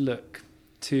 If you were to look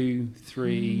 2,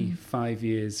 3, 5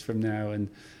 years from now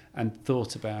and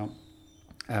thought about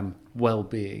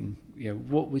well-being,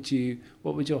 what would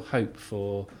your hope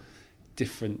for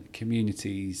different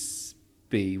communities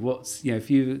be? What's if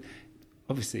you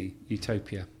obviously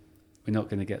utopia, we're not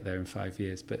going to get there in 5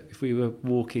 years, but if we were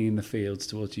walking in the fields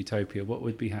towards utopia, what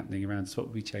would be happening around us? What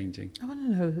would be changing? I want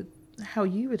to know how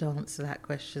you would answer that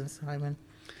question, Simon.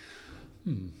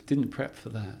 Didn't prep for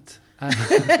that.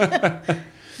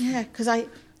 Yeah, because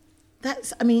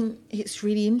it's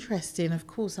really interesting. Of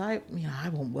course, I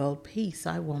want world peace.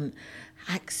 I want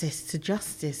access to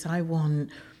justice. I want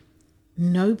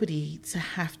nobody to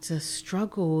have to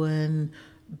struggle and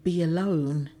be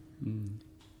alone.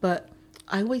 But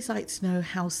I always like to know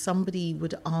how somebody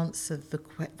would answer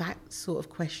that sort of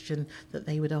question that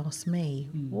they would ask me.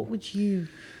 What would you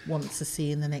want to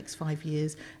see in the next 5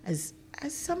 years as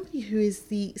somebody who is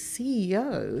the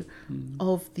CEO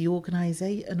of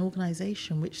an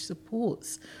organisation which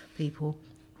supports people?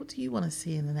 What do you want to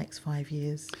see in the next 5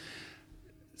 years?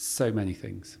 So many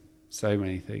things.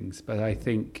 But I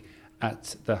think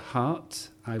at the heart,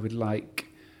 I would like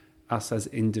us as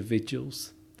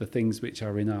individuals, the things which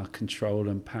are in our control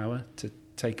and power, to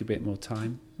take a bit more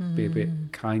time, be a bit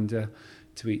kinder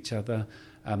to each other,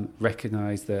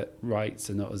 recognise that rights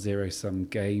are not a zero-sum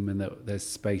game and that there's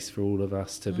space for all of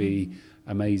us to be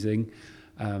amazing.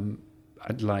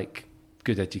 I'd like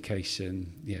good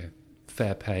education,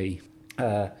 fair pay,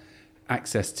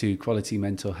 access to quality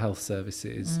mental health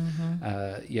services,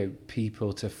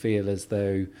 people to feel as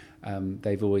though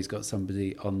they've always got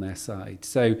somebody on their side.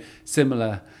 So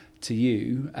similar to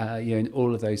you, in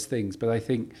all of those things. But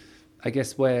I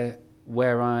guess where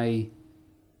I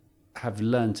have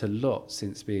learnt a lot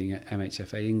since being at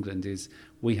MHFA England is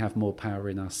we have more power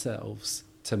in ourselves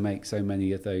to make so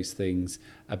many of those things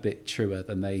a bit truer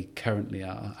than they currently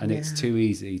are. And it's too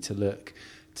easy to look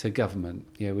to government.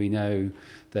 We know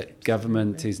that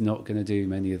government is not going to do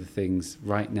many of the things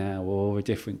right now, or a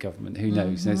different government, who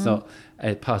knows. It's not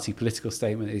a party political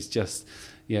statement, it's just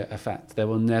a fact. There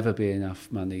will never be enough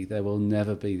money, there will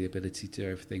never be the ability to do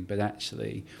everything, but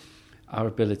actually our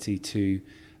ability to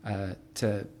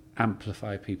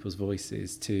amplify people's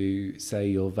voices, to say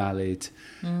you're valid,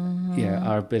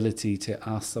 our ability to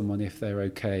ask someone if they're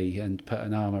okay and put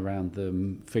an arm around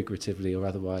them, figuratively or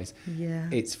otherwise,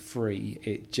 it's free.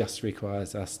 It just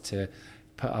requires us to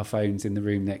put our phones in the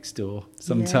room next door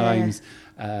sometimes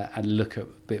and look a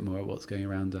bit more at what's going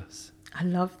around us. I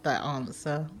love that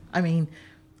answer. I mean,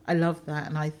 I love that,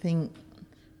 and I think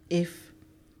and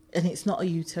it's not a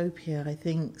utopia, I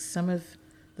think some of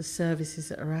the services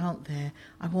that are out there,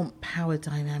 I want power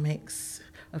dynamics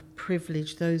of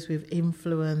privilege, those with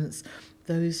influence,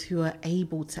 those who are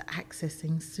able to access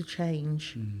things to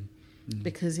change.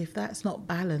 Because if that's not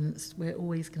balanced, we're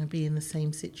always going to be in the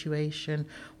same situation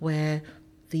where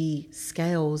the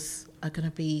scales are going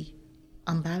to be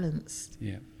unbalanced.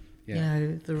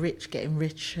 The rich getting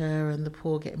richer and the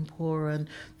poor getting poorer, and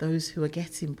those who are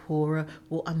getting poorer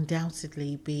will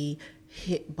undoubtedly be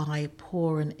hit by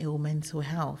poor and ill mental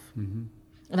health.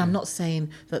 And I'm not saying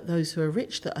that those who are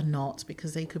rich that are not,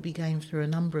 because they could be going through a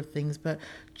number of things, but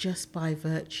just by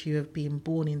virtue of being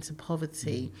born into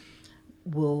poverty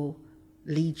will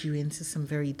lead you into some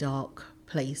very dark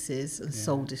places and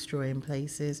soul-destroying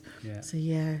places. So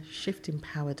shifting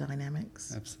power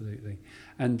dynamics. Absolutely.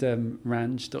 And Dr.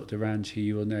 Ranj, who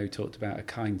you will know, talked about a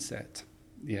kind set.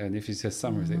 And if it's a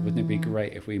summary of it, wouldn't it be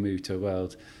great if we moved to a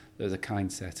world that was a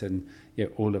kind set, and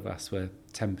all of us were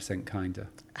 10% kinder?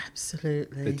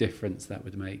 Absolutely. The difference that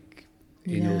would make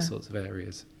in all sorts of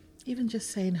areas. Even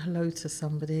just saying hello to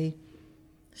somebody,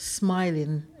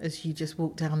 smiling as you just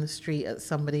walk down the street at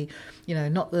somebody,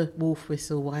 not the wolf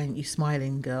whistle, why aren't you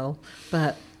smiling, girl,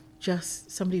 but just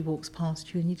somebody walks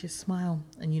past you and you just smile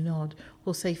and you nod,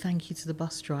 or say thank you to the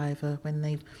bus driver when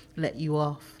they've let you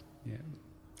off.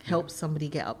 Help somebody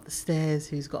get up the stairs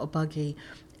who's got a buggy.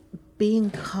 Being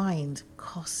kind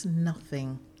costs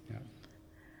nothing.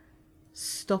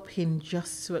 Stopping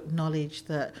just to acknowledge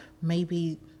that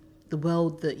maybe the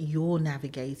world that you're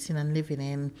navigating and living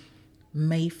in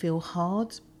may feel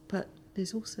hard, but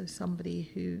there's also somebody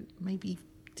who may be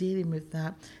dealing with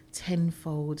that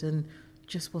tenfold and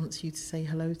just wants you to say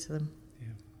hello to them.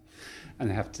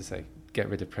 And I have to say, get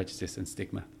rid of prejudice and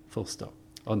stigma, full stop,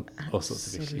 on all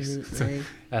sorts of issues.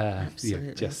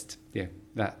 Absolutely.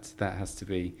 That has to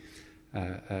be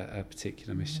a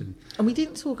particular mission. And we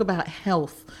didn't talk about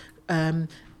health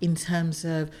in terms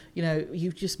of,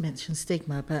 you've just mentioned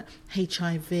stigma, but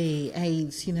HIV,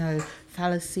 AIDS,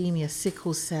 thalassemia,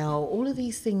 sickle cell, all of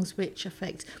these things which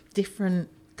affect different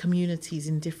communities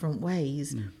in different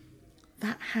ways,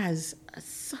 that has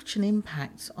such an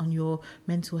impact on your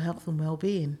mental health and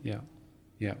well-being.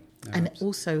 And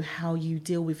also how you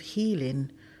deal with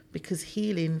healing, because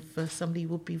healing for somebody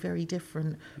would be very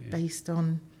different based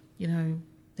on,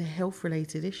 their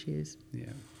health-related issues.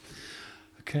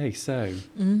 Okay, so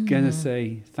gonna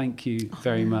say thank you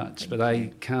very much, but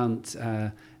I can't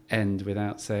end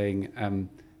without saying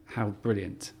how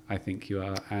brilliant I think you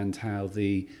are, and how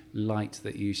the light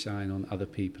that you shine on other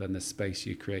people and the space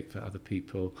you create for other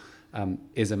people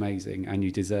is amazing, and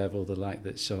you deserve all the light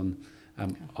that's shone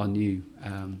on you.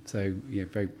 So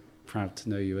very proud to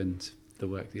know you, and the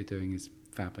work that you're doing is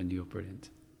fab, and you're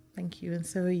brilliant. Thank you, and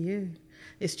so are you.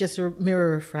 It's just a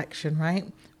mirror reflection, right?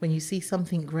 When you see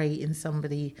something great in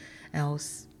somebody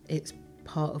else, it's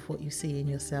part of what you see in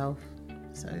yourself.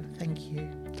 So thank you.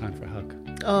 Time for a hug.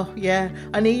 Oh, yeah,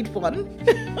 I need one.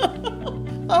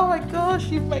 Oh my gosh,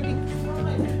 you've made me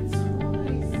cry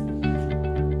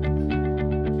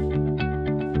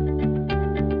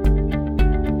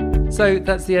twice. So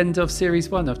that's the end of series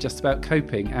 1 of Just About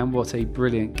Coping, and what a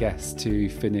brilliant guest to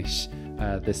finish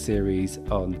the series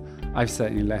on. I've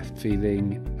certainly left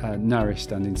feeling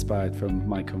nourished and inspired from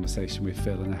my conversation with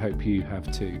Phil, and I hope you have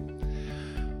too.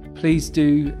 Please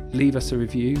do leave us a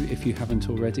review if you haven't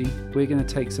already. We're going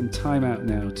to take some time out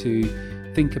now to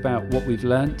think about what we've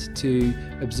learnt, to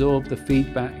absorb the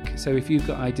feedback. So if you've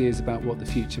got ideas about what the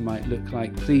future might look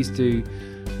like, please do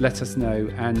let us know,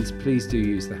 and please do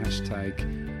use the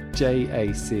hashtag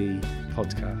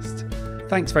JACpodcast.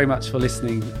 Thanks very much for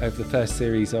listening over the first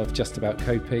series of Just About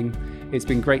Coping. It's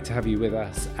been great to have you with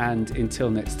us, and until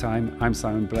next time, I'm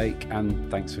Simon Blake, and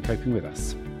thanks for coping with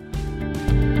us.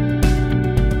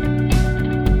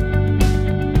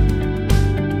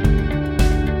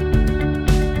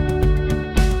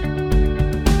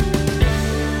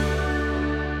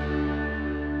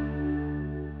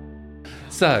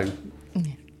 So,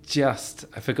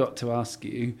 I forgot to ask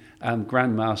you,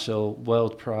 Grand Marshal,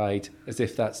 World Pride, as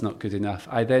if that's not good enough.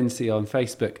 I then see on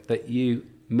Facebook that you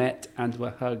met and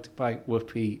were hugged by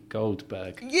Whoopi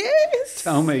Goldberg. Yes!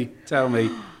 Tell me.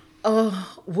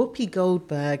 Oh, Whoopi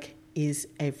Goldberg is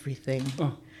everything.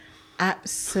 Oh.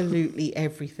 Absolutely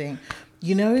everything.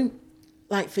 You know,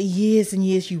 like for years and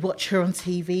years, you watch her on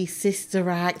TV, Sister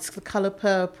Act, The Colour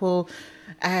Purple,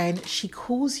 and she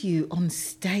calls you on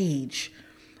stage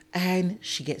and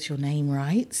she gets your name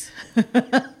right.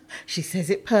 She says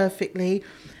it perfectly.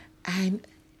 And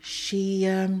she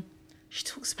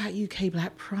talks about UK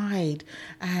Black Pride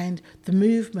and the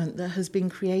movement that has been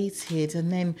created.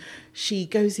 And then she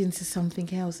goes into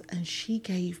something else, and she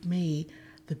gave me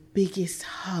the biggest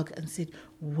hug and said,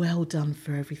 well done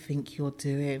for everything you're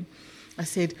doing. I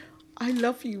said, I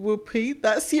love you, Whoopi.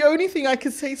 That's the only thing I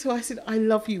could say to her. I said, I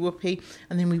love you, Whoopi.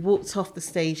 And then we walked off the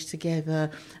stage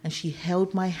together, and she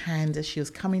held my hand as she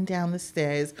was coming down the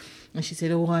stairs. And she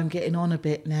said, oh, I'm getting on a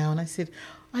bit now. And I said,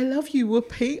 I love you,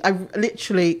 Whoopi. I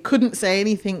literally couldn't say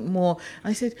anything more.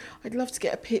 And I said, I'd love to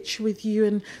get a picture with you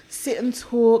and sit and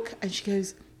talk. And she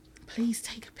goes, please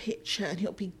take a picture, and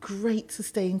it'll be great to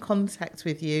stay in contact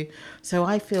with you. So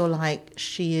I feel like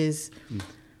she is,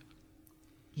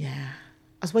 yeah.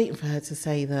 I was waiting for her to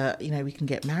say that, you know, we can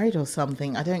get married or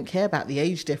something. I don't care about the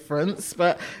age difference,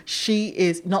 but she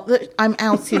is, not that I'm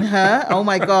outing her. Oh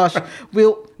my gosh.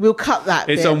 We'll cut that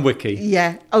It's bit. on Wiki.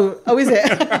 Yeah. Oh, is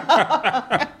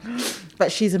it?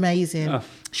 But she's amazing. Oh.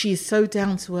 She's so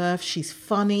down to earth. She's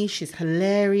funny. She's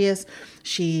hilarious.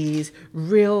 She's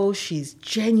real. She's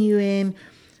genuine.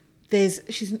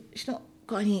 She's not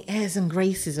got any airs and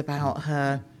graces about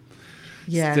her.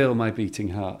 Yeah. Still my beating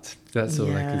heart. That's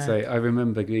all I can say. I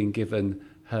remember being given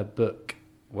her book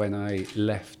when I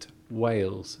left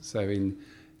Wales, so in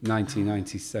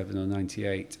 1997 or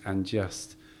 98, and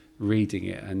just reading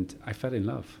it, and I fell in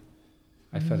love.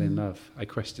 I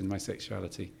questioned my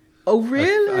sexuality. Oh,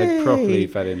 really? I properly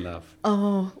fell in love.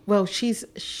 Oh, well, she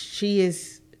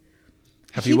is...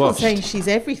 Have you washed? People saying she's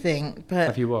everything, but...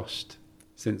 Have you washed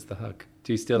since the hug?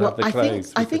 Do you still have the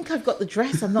clothes? I think I've got the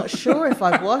dress. I'm not sure if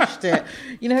I've washed it.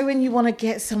 You know, when you want to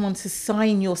get someone to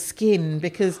sign your skin,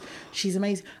 because she's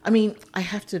amazing. I mean, I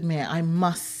have to admit, I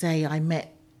must say I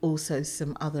met also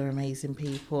some other amazing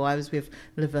people. I was with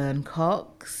Laverne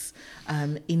Cox,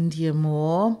 India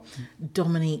Moore,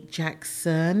 Dominique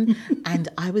Jackson, and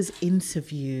I was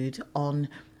interviewed on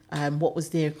what was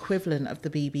the equivalent of the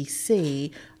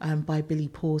BBC by Billy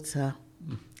Porter.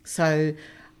 So,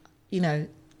 you know,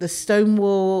 the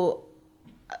Stonewall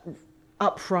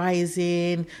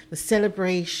uprising, the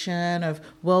celebration of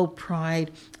World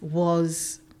Pride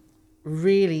was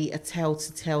really a tale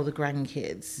to tell the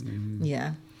grandkids.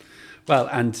 Yeah. Well,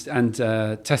 and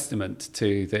testament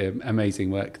to the amazing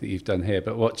work that you've done here.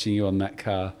 But watching you on that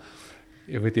car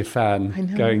with your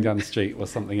fan going down the street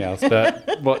was something else.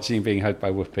 But watching you being hugged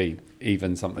by Whoopi,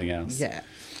 even something else. Yeah.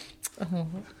 Oh,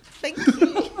 thank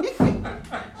you.